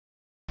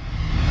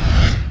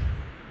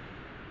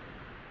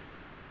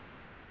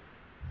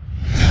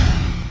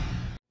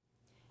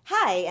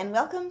Hi, and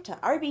welcome to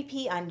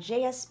RBP on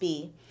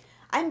JSB.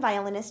 I'm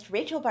violinist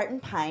Rachel Barton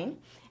Pine,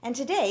 and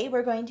today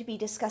we're going to be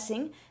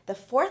discussing the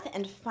fourth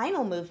and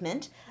final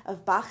movement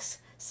of Bach's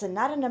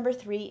Sonata No.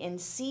 3 in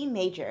C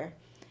major.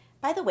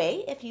 By the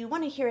way, if you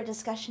want to hear a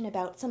discussion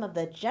about some of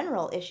the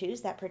general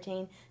issues that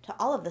pertain to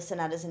all of the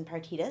sonatas and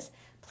partitas,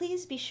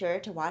 please be sure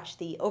to watch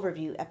the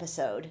overview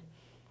episode.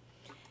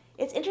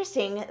 It's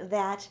interesting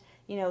that,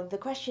 the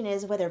question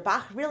is whether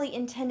Bach really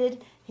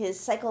intended his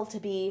cycle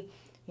to be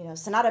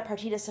sonata,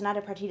 partita,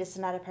 sonata, partita,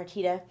 sonata,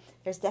 partita.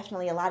 There's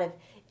definitely a lot of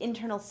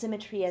internal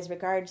symmetry as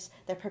regards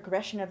the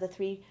progression of the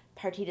three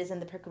partitas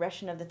and the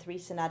progression of the three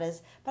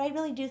sonatas, but I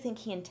really do think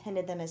he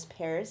intended them as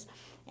pairs.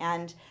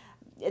 And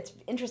it's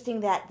interesting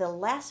that the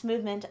last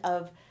movement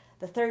of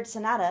the third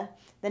sonata,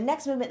 the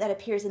next movement that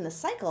appears in the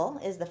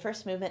cycle is the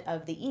first movement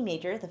of the E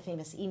major, the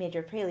famous E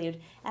major prelude,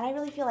 and I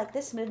really feel like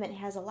this movement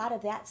has a lot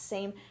of that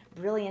same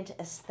brilliant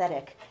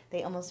aesthetic.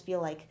 They almost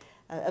feel like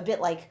a bit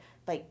like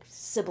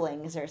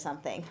siblings or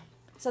something.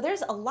 So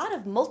there's a lot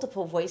of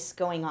multiple voice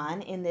going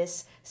on in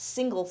this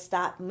single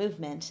stop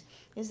movement.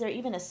 Is there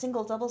even a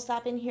single double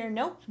stop in here?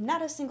 Nope,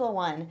 not a single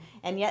one.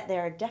 And yet there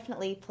are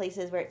definitely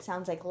places where it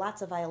sounds like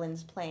lots of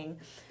violins playing.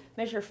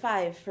 Measure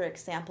 5, for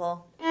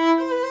example.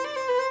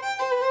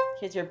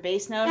 Here's your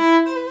bass note.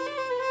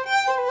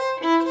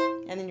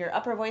 And then your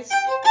upper voice.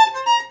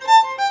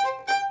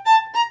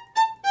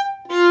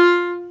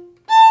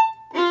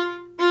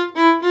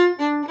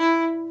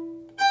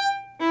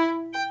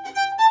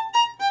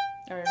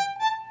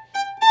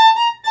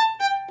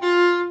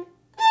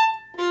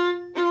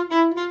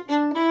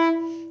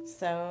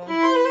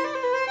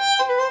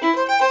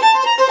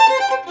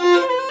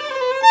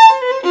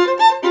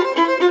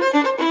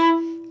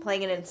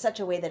 Playing it in such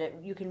a way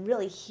that you can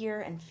really hear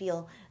and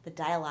feel the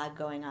dialogue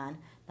going on.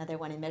 Another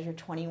one in measure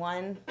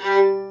 21.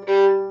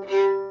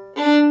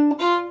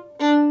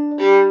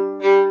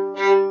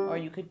 Or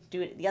you could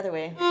do it the other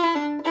way.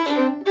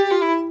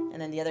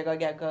 And then the other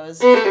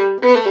goes.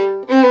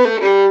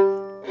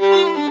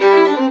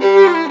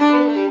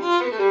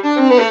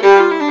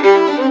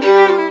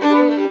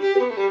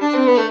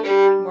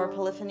 More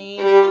polyphony.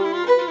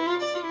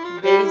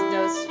 Bass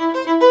notes.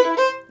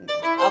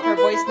 Upper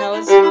voice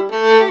notes.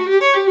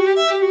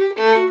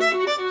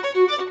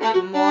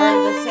 More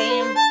of the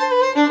same.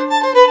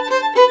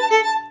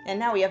 And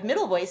now we have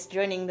middle voice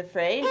joining the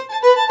fray.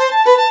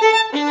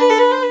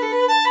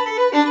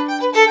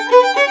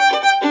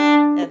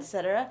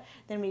 Etc.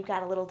 Then we've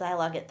got a little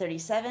dialogue at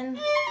 37.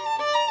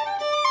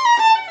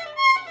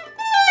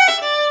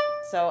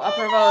 So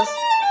upper voice,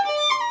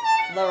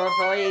 lower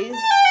voice,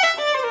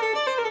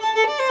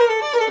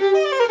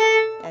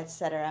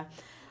 etc.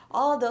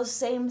 All of those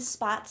same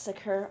spots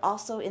occur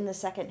also in the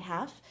second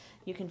half.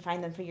 You can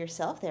find them for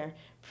yourself. They're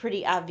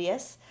pretty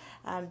obvious.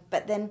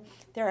 But then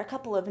there are a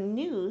couple of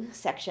new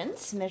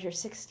sections, measure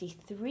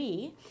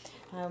 63,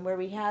 where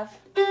we have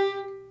and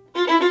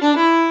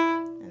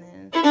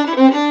then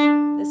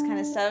this kind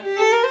of stuff.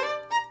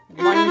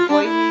 One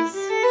voice,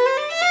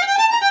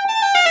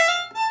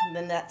 and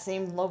then that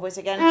same low voice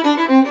again.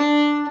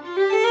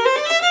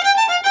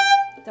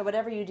 So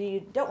whatever you do,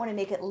 you don't want to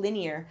make it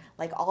linear,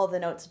 like all the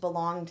notes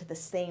belong to the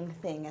same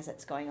thing as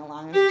it's going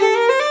along.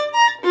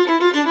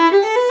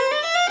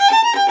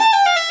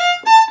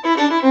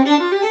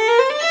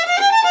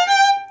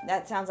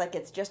 That sounds like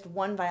it's just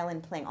one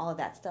violin playing all of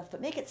that stuff,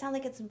 but make it sound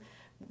like it's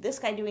this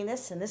guy doing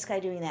this and this guy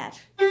doing that.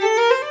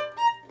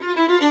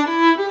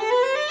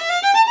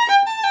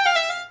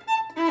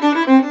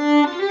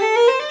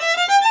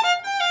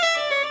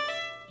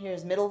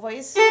 Here's middle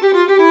voice.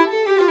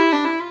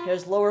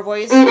 Here's lower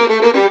voice. So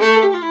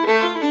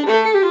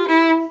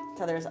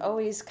there's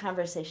always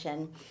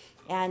conversation.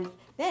 And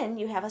then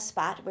you have a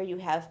spot where you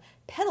have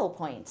pedal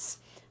points,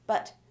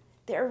 but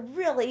they're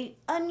really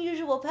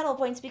unusual pedal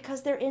points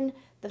because they're in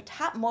the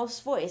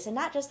topmost voice, and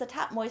not just the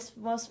topmost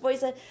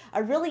voice,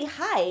 a really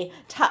high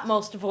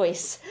topmost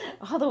voice,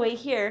 all the way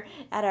here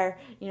at our,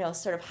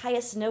 sort of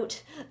highest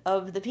note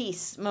of the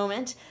piece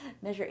moment,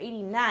 measure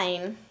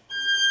 89.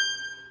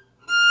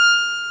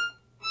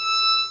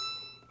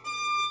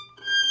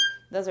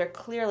 Those are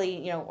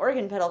clearly,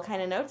 organ pedal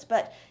kind of notes,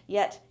 but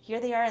yet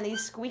here they are in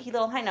these squeaky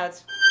little high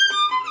notes.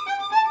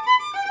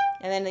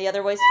 And then the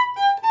other voice.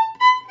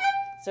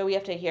 So we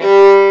have to hear,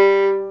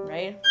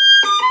 right?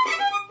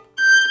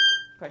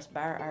 Of course,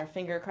 bar our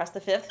finger across the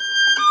fifth.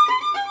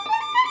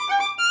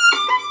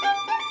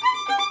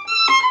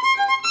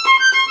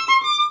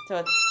 So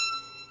it's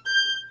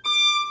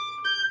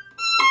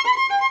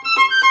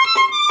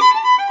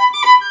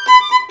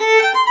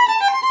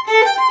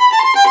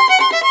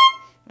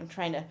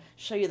trying to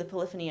show you the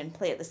polyphony and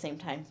play at the same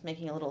time,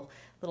 making it a little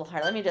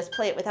hard. Let me just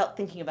play it without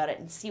thinking about it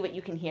and see what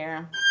you can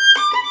hear.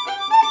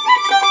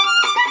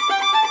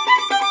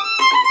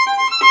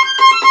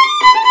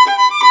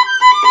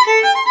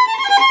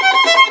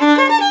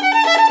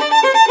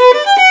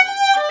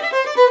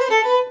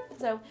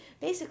 So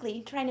basically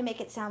basically trying to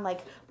make it sound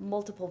like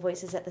multiple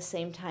voices at the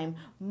same time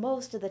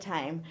most of the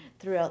time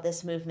throughout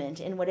this movement,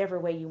 in whatever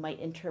way you might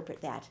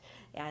interpret that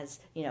as,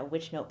 you know,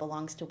 which note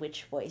belongs to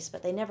which voice,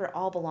 but they never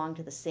all belong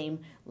to the same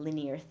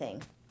linear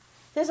thing.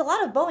 There's a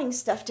lot of bowing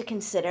stuff to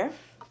consider.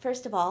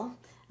 First of all,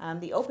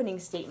 the opening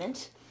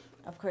statement.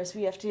 Of course,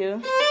 we have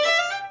to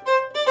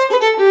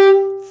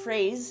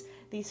phrase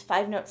these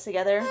 5 notes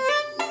together.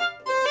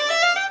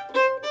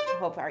 I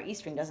hope our E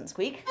string doesn't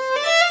squeak.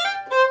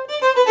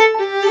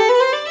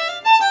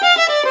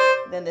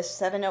 Then this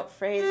 7-note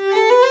phrase,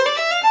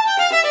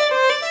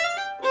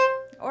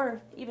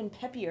 or even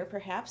peppier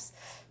perhaps.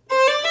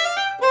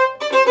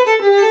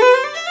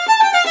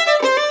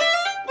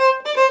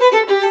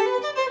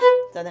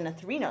 So then a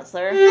 3-note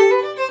slur.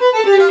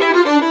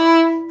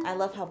 I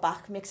love how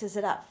Bach mixes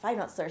it up.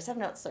 5-note slur,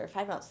 7-note slur,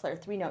 5-note slur,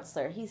 3-note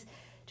slur. He's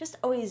just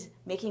always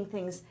making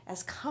things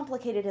as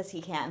complicated as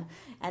he can.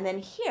 And then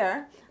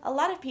here, a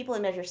lot of people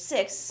in measure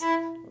 6,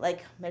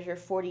 like measure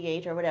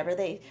 48 or whatever,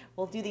 they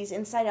will do these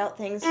inside-out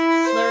things,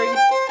 slurring.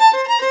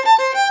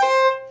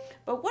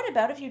 But what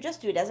about if you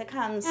just do it as it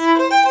comes?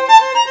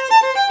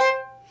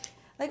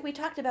 Like we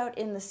talked about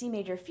in the C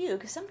major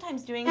fugue,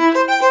 sometimes doing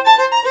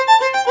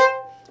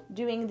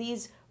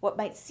these, what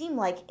might seem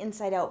like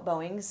inside-out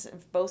bowings,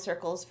 bow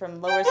circles from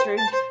lower string,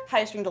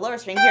 higher string to lower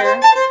string here,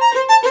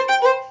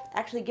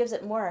 actually gives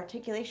it more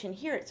articulation.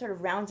 Here it sort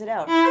of rounds it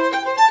out.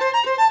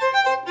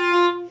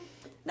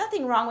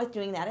 Nothing wrong with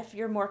doing that if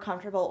you're more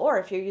comfortable, or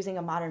if you're using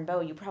a modern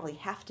bow, you probably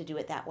have to do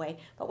it that way.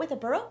 But with a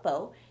Baroque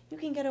bow, you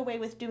can get away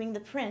with doing the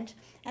print,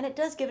 and it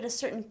does give it a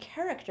certain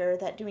character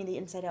that doing the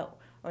inside out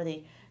or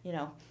the, you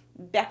know,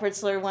 backward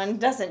slur one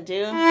doesn't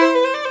do.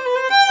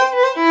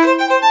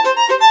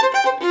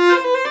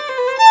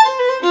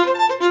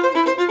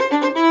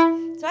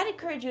 So I'd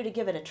encourage you to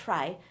give it a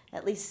try,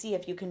 at least see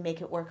if you can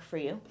make it work for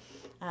you.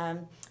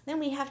 Then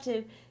we have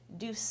to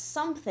do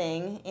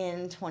something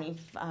in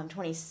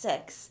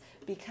 26,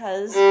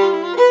 because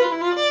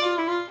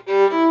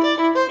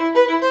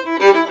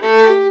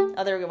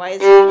otherwise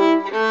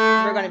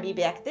we're going to be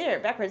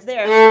backwards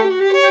there.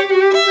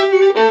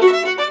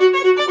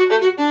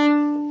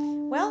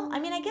 Well, I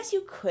mean, I guess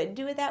you could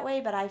do it that way,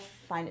 but I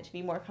find it to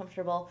be more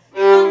comfortable. 2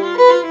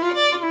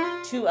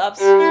 ups.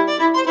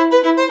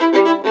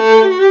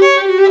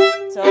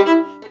 So we're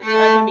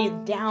going to be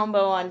down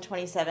bow on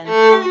 27.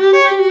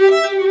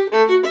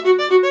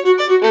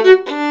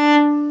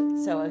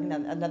 So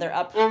another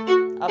up,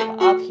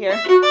 up here.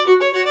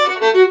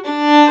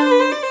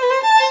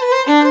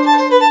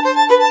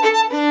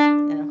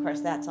 And of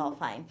course that's all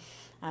fine.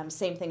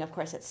 Same thing of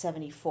course at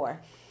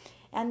 74.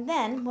 And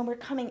then when we're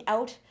coming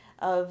out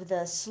of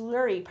the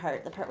slurry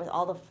part, the part with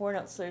all the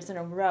 4-note slurs in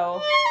a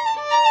row,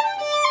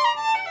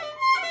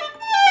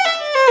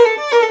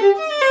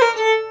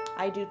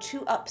 I do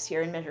 2 ups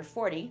here in measure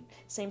 40,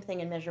 same thing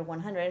in measure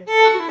 100,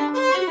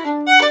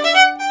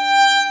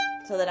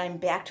 so that I'm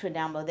back to a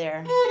down bow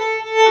there.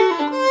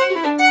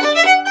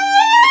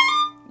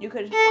 You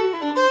could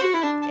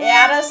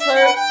add a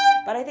slur,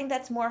 but I think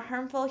that's more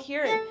harmful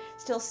here. It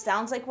still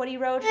sounds like what he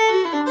wrote,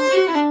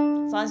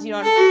 as long as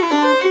you're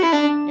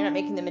not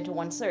making them into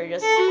one slur,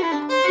 just.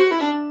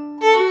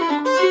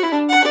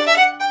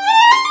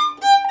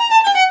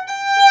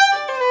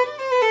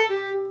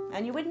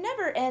 And you would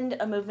never end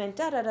a movement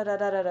da da da da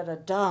da da da da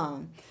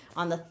dum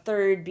on the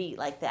 3rd beat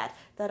like that.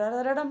 Da da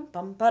da da dum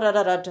bum ba da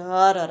da da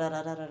da da da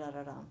da da da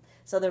da dum.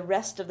 So the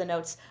rest of the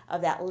notes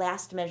of that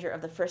last measure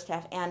of the first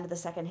half and the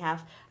second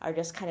half are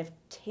just kind of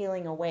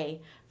tailing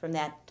away from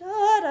that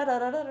da da da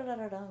da da da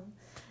da dum.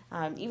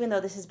 Even though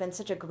this has been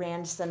such a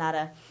grand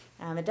sonata,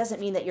 it doesn't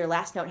mean that your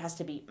last note has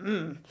to be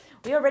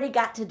We already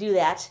got to do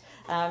that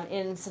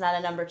in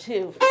Sonata number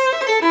 2.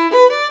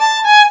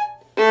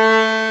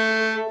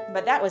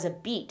 But that was a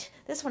beat.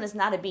 This one is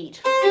not a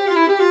beat.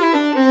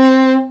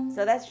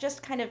 So that's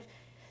just kind of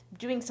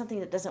doing something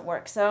that doesn't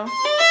work. So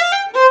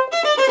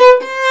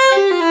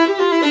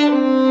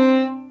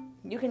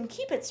you can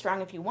keep it strong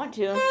if you want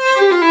to,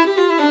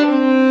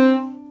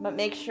 but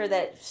make sure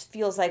that it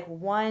feels like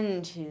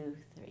 1, 2,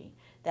 3,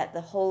 that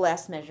the whole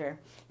last measure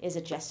is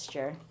a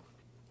gesture.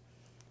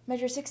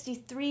 Measure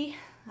 63,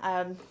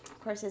 of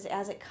course, is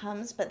as it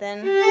comes, but then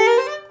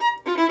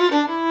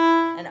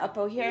an up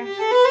bow here.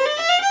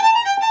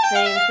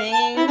 Same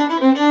thing.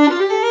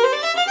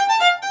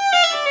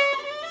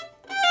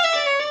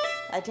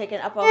 I take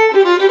an up bow.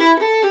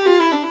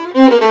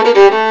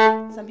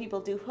 Some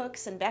people do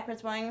hooks and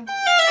backwards bowing.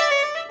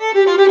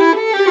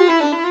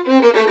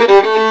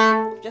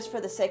 Just for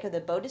the sake of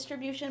the bow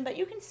distribution, but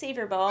you can save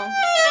your bow.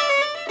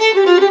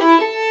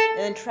 And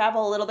then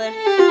travel a little bit.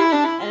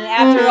 And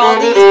after all,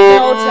 these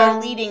notes are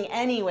leading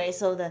anyway,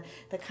 so the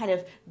kind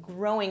of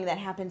growing that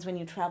happens when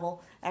you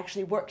travel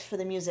actually works for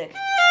the music.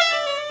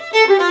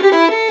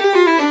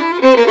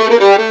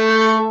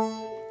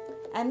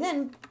 And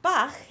then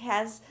Bach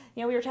has,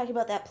 you know, we were talking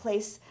about that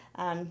place,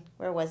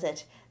 where was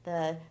it?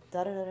 The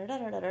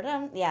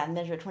da-da-da-da-da-da-da-da, yeah,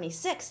 measure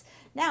 26.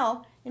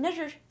 Now, in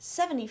measure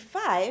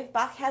 75,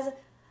 Bach has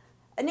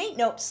an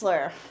 8-note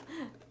slur.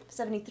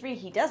 73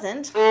 he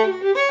doesn't.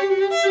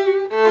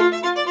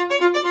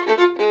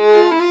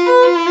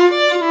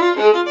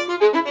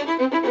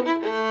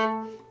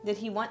 Did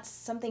he want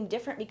something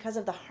different because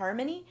of the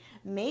harmony?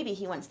 Maybe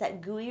he wants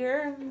that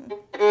gooier.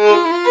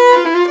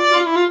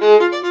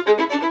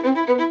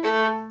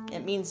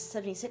 It means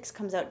 76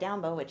 comes out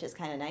down bow, which is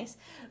kind of nice.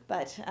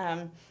 But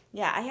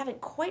yeah, I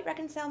haven't quite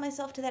reconciled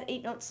myself to that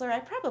 8-note slur. I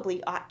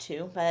probably ought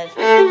to, but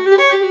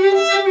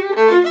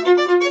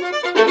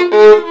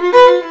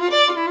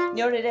you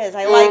know what it is?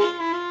 I like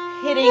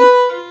hitting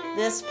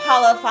this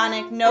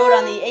polyphonic note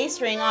on the A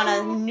string on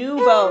a new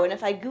bow, and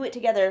if I goo it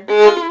together,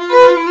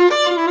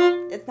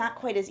 it's not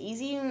quite as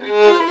easy.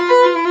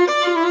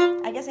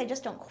 I guess I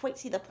just don't quite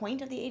see the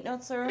point of the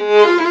 8-note slur.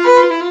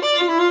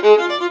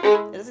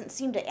 It doesn't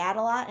seem to add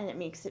a lot, and it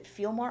makes it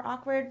feel more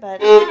awkward,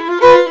 but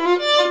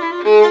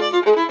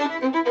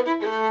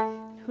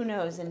who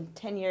knows? In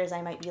 10 years,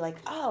 I might be like,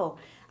 oh,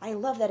 I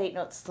love that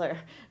 8-note slur.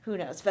 Who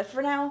knows? But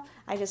for now,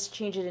 I just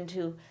change it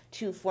into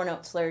 2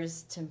 4-note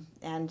slurs,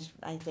 and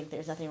I think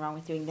there's nothing wrong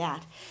with doing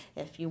that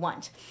if you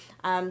want.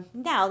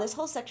 Now, this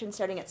whole section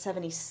starting at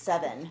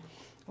 77,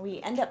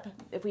 we end up,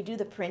 if we do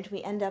the print,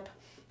 we end up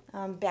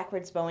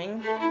backwards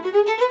bowing,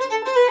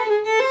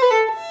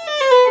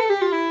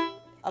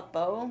 up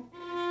bow.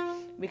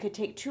 We could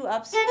take 2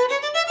 ups so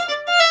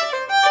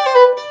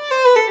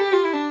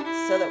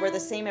that we're the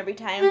same every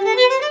time.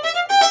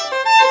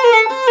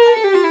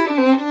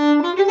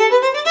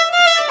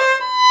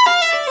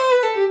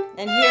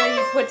 And here he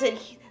puts it,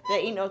 the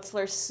 8-note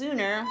slur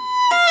sooner,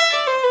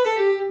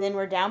 then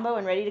we're down bow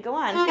and ready to go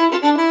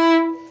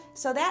on.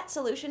 So that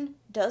solution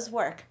does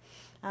work.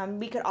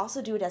 We could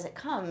also do it as it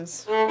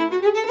comes. And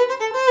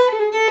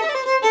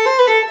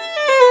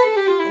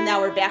now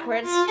we're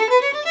backwards.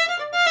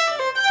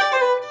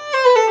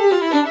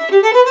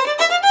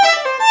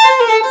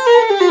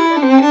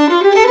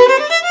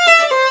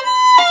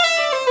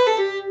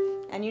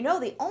 And you know,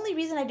 the only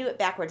reason I do it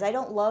backwards, I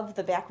don't love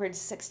the backwards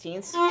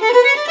 16ths,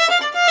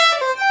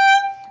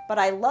 but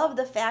I love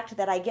the fact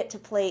that I get to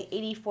play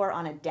 84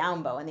 on a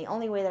down bow, and the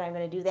only way that I'm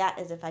going to do that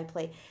is if I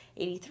play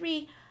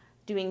 83,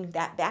 doing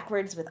that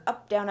backwards with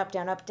up, down, up,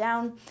 down, up,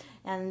 down,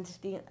 and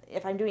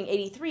if I'm doing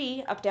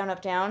 83, up,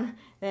 down,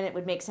 then it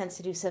would make sense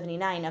to do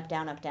 79, up,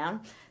 down, up,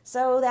 down.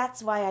 So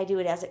that's why I do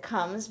it as it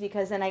comes,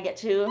 because then I get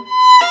to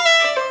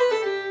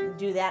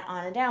do that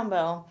on a down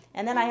bow,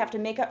 and then I have to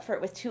make up for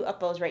it with 2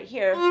 up bows right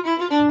here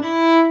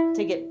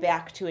to get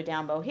back to a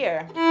down bow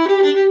here.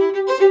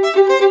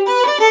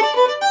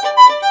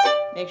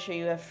 Make sure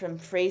you have some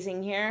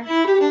phrasing here.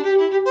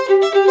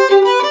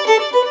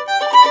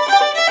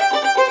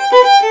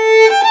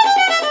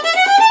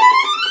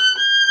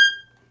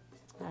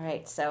 All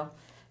right, so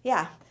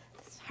yeah,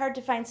 it's hard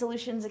to find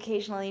solutions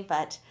occasionally,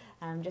 but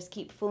just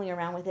keep fooling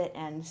around with it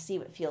and see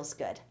what feels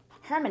good.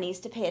 Harmonies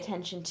to pay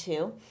attention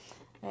to.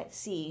 Let's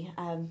see,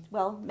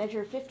 well,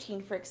 measure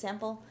 15, for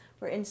example,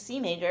 we're in C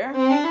major.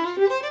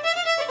 Then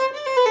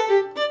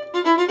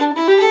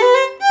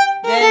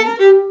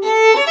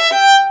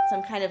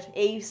some kind of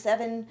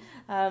A7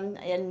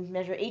 in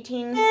measure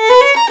 18.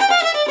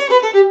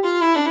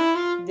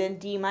 Then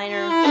D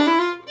minor.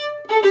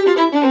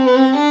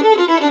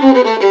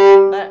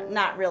 But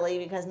not really,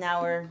 because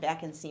now we're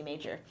back in C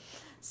major.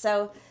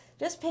 So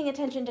just paying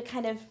attention to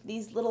kind of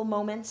these little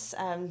moments.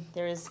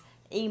 There's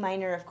A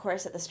minor, of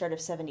course, at the start of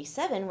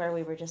 77, where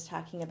we were just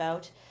talking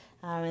about,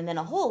 and then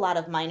a whole lot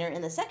of minor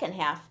in the second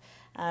half.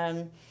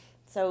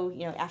 So,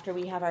 you know, after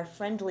we have our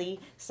friendly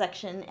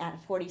section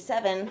at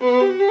 47,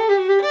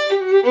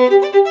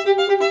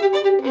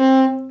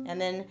 and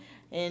then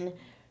in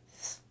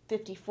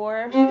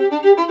 54,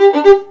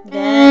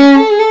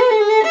 then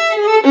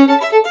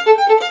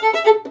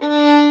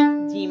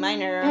D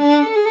minor,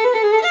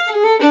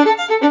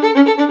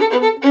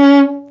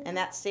 and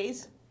that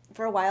stays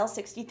for a while,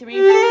 63.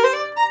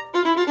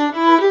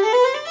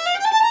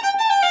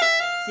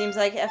 Seems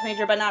like F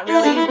major, but not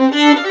really.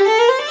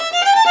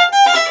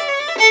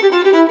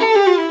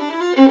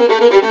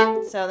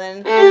 So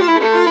then,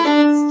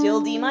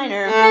 still D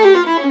minor.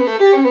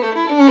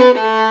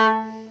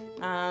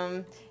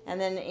 And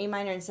then A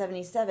minor in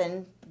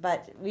 77,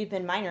 but we've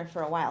been minor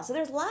for a while. So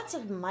there's lots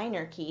of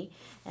minor key,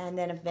 and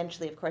then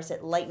eventually, of course,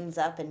 it lightens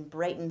up and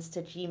brightens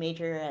to G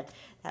major at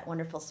that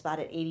wonderful spot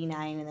at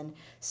 89, and then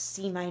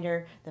C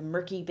minor, the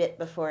murky bit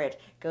before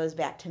it goes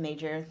back to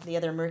major. The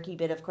other murky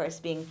bit, of course,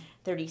 being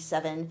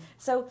 37.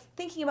 So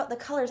thinking about the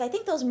colors, I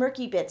think those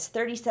murky bits,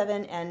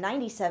 37 and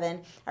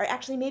 97, are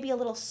actually maybe a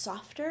little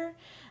softer.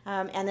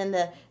 And then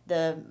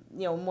the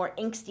you know, more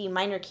angsty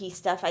minor key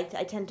stuff, I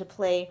tend to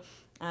play.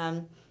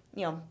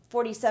 You know,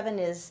 47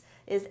 is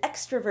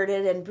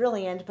extroverted and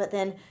brilliant, but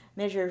then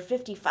measure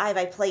 55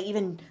 I play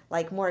even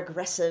like more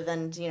aggressive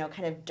and, you know,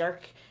 kind of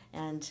dark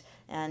and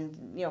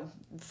you know,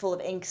 full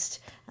of angst.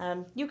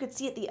 You could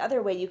see it the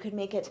other way. You could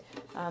make it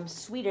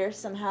sweeter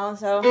somehow.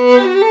 So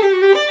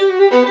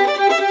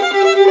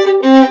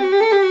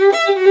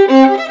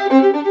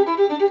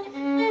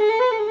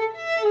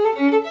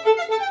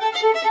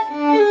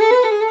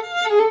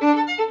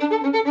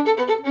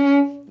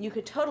you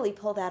could totally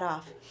pull pull that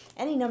off.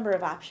 Any number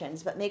of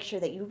options, but make sure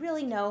that you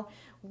really know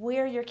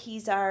where your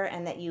keys are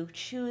and that you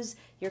choose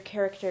your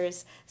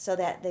characters so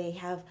that they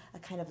have a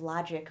kind of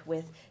logic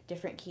with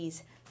different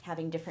keys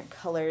having different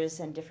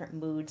colors and different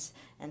moods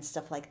and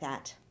stuff like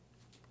that.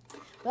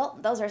 Well,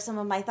 those are some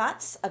of my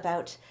thoughts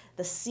about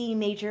the C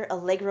major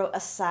Allegro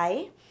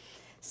assai.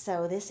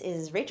 So this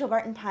is Rachel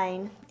Barton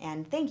Pine,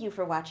 and thank you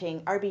for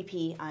watching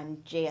RBP on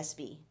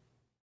JSB.